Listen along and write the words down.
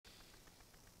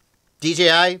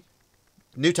DJI,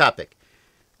 new topic.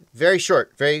 Very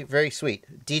short, very, very sweet.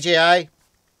 DJI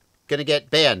going to get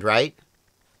banned, right?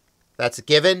 That's a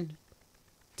given.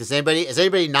 Is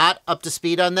anybody not up to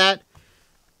speed on that?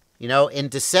 You know, in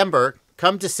December,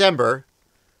 come December,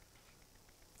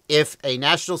 if a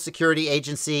national security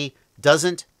agency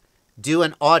doesn't do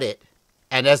an audit,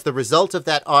 and as the result of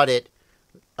that audit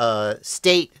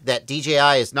state that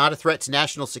DJI is not a threat to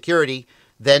national security,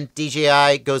 then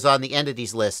DJI goes on the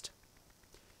entities list.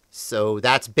 So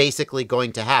that's basically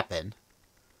going to happen,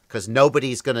 because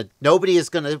nobody is going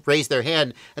to raise their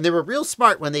hand. And they were real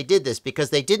smart when they did this, because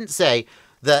they didn't say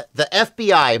the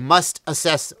FBI must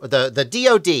assess, the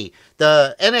DOD,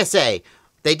 the NSA.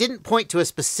 They didn't point to a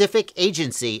specific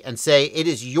agency and say it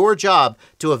is your job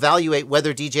to evaluate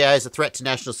whether DJI is a threat to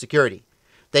national security.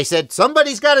 They said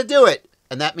somebody's got to do it.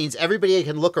 And that means everybody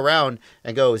can look around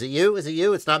and go, is it you? Is it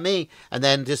you? It's not me. And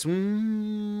then just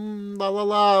la la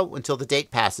la until the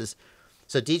date passes.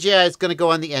 So DJI is going to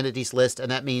go on the entities list,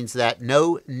 and that means that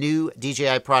no new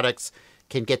DJI products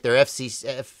can get their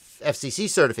FCC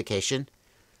certification.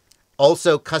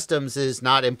 Also, Customs is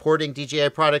not importing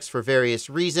DJI products for various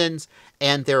reasons,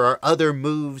 and there are other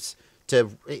moves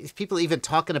to people even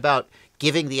talking about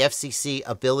giving the FCC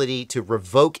ability to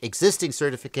revoke existing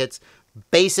certificates.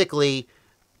 Basically,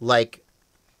 like,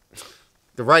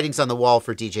 the writing's on the wall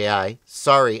for DJI.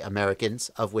 Sorry,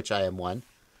 Americans, of which I am one.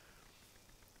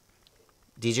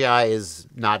 DJI is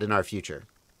not in our future.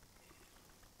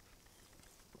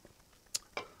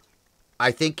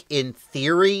 I think in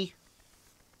theory,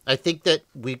 I think that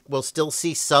we will still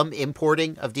see some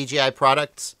importing of DJI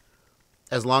products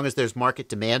as long as there's market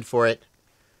demand for it.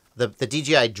 The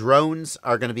DJI drones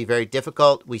are going to be very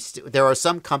difficult. There are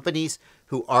some companies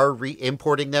who are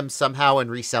importing them somehow and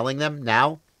reselling them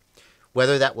now.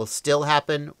 Whether that will still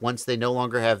happen once they no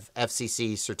longer have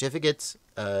FCC certificates,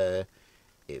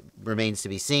 it remains to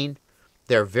be seen.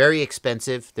 They're very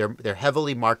expensive. They're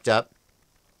heavily marked up.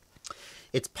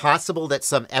 It's possible that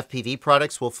some FPV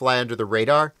products will fly under the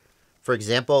radar. For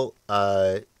example,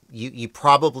 you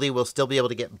probably will still be able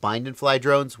to get bind and fly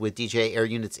drones with DJI air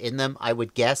units in them, I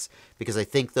would guess, because I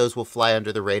think those will fly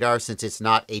under the radar since it's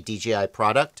not a DJI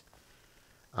product.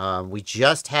 We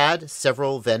just had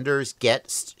several vendors get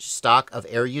stock of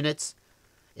air units.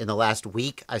 In the last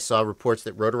week, I saw reports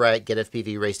that Rotor Riot, Get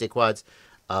FPV, Race Day Quads,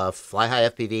 Fly High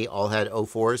FPV all had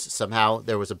O4s. Somehow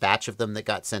there was a batch of them that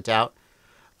got sent out.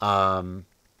 But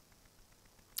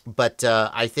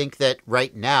I think that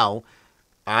right now,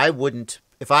 I wouldn't,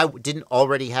 if I didn't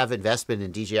already have investment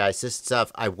in DJI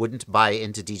stuff, I wouldn't buy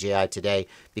into DJI today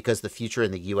because the future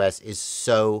in the US is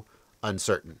so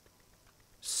uncertain.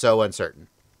 So uncertain.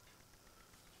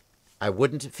 I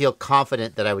wouldn't feel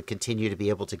confident that I would continue to be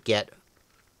able to get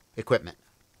equipment.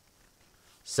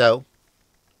 So,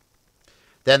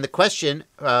 then the question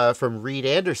from Reed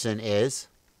Anderson is,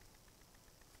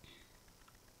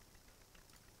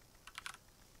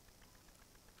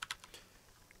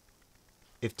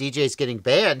 if DJ is getting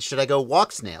banned, should I go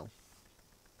walk snail?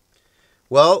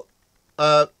 Well,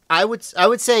 I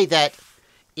would say that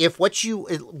if what you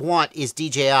want is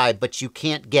DJI, but you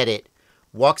can't get it,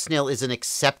 walk snail is an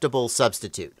acceptable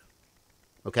substitute.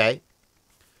 Okay?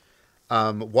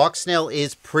 Walk snail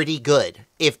is pretty good.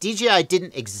 If DJI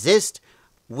didn't exist,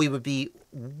 we would be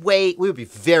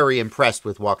very impressed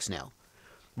with walk snail.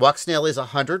 Walk snail is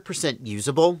 100%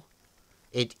 usable.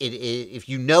 If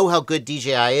you know how good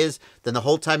DJI is, then the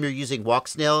whole time you're using walk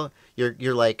snail,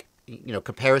 you're like, you know,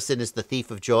 comparison is the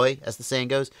thief of joy, as the saying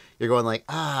goes. You're going like,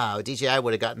 DJI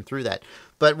would have gotten through that.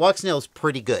 But walk snail is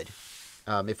pretty good.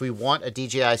 If we want a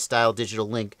DJI style digital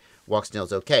link, walk snail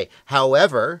is okay.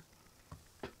 However,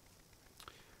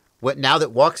 now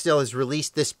that Walksnail has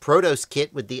released this Protos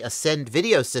kit with the Ascend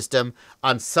video system,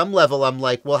 on some level I'm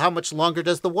like, well, how much longer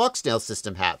does the Walksnail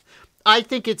system have? I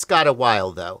think it's got a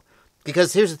while, though.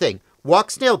 Because here's the thing.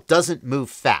 Walksnail doesn't move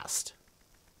fast.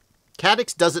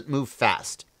 Caddx doesn't move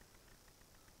fast.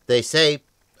 They say,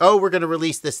 oh, we're going to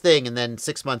release this thing, and then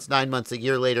 6 months, 9 months, a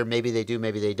year later, maybe they do,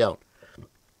 maybe they don't.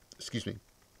 Excuse me.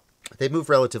 They move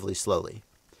relatively slowly.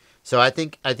 So I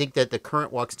think that the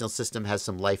current Walksnail system has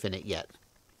some life in it yet.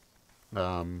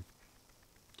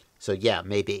 So yeah,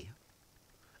 maybe.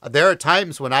 There are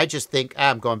times when I just think,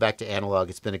 I'm going back to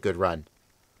analog. It's been a good run.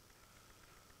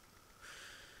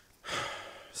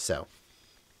 So.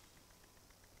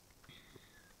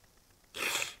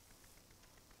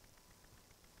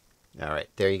 All right,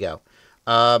 there you go.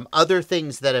 Other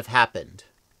things that have happened.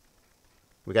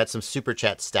 We got some super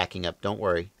chats stacking up. Don't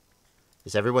worry.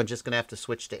 Is everyone just going to have to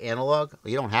switch to analog?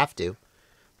 Well, you don't have to.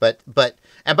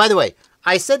 And by the way,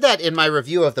 I said that in my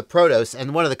review of the Protos,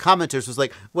 and one of the commenters was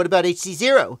like, what about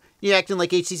HD0? You're acting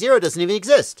like HD0 doesn't even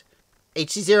exist.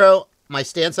 HD0, my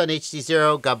stance on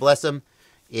HD0, God bless him,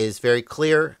 is very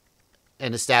clear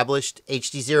and established.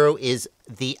 HD0 is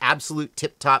the absolute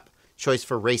tip-top choice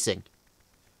for racing.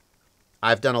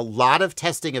 I've done a lot of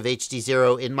testing of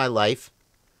HD0 in my life.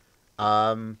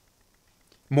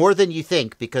 More than you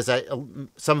think, because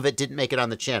some of it didn't make it on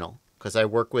the channel, because I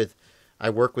work with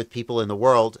people in the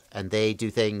world, and they do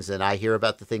things, and I hear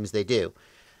about the things they do.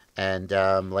 And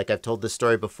like I've told this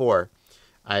story before,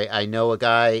 I know a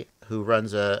guy who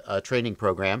runs a training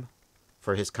program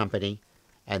for his company,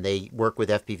 and they work with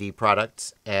FPV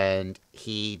products, and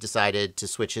he decided to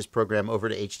switch his program over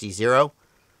to HD0.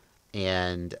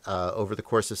 And over the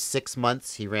course of 6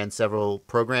 months, he ran several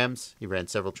programs. He ran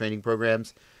several training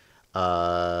programs.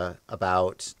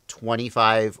 About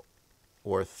 25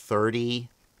 or 30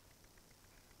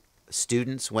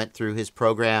 students went through his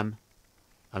program.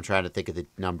 I'm trying to think of the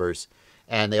numbers.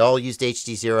 And they all used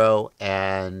HD0,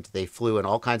 and they flew in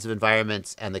all kinds of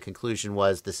environments, and the conclusion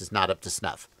was this is not up to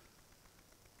snuff.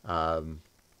 Long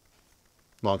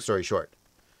story short.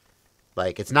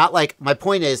 Like, it's not like, my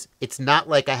point is, it's not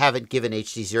like I haven't given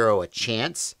HD0 a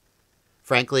chance.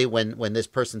 Frankly, when this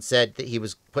person said that he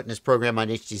was putting his program on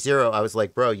HD0, I was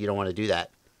like, bro, you don't want to do that.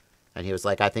 And he was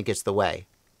like, I think it's the way.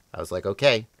 I was like,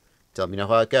 okay, tell me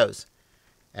how it goes.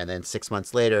 And then 6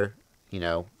 months later, he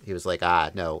was like,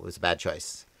 no, it was a bad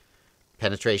choice.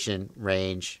 Penetration,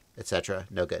 range, etc.,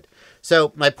 no good.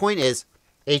 So my point is,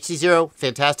 HD0,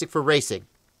 fantastic for racing.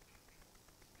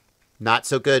 Not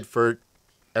so good for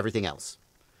everything else.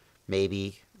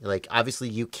 Maybe, like, obviously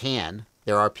you can.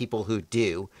 There are people who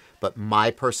do. But my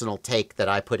personal take that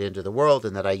I put into the world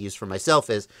and that I use for myself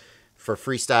is, for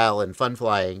freestyle and fun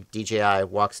flying, DJI,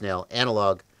 walk snail,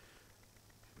 analog,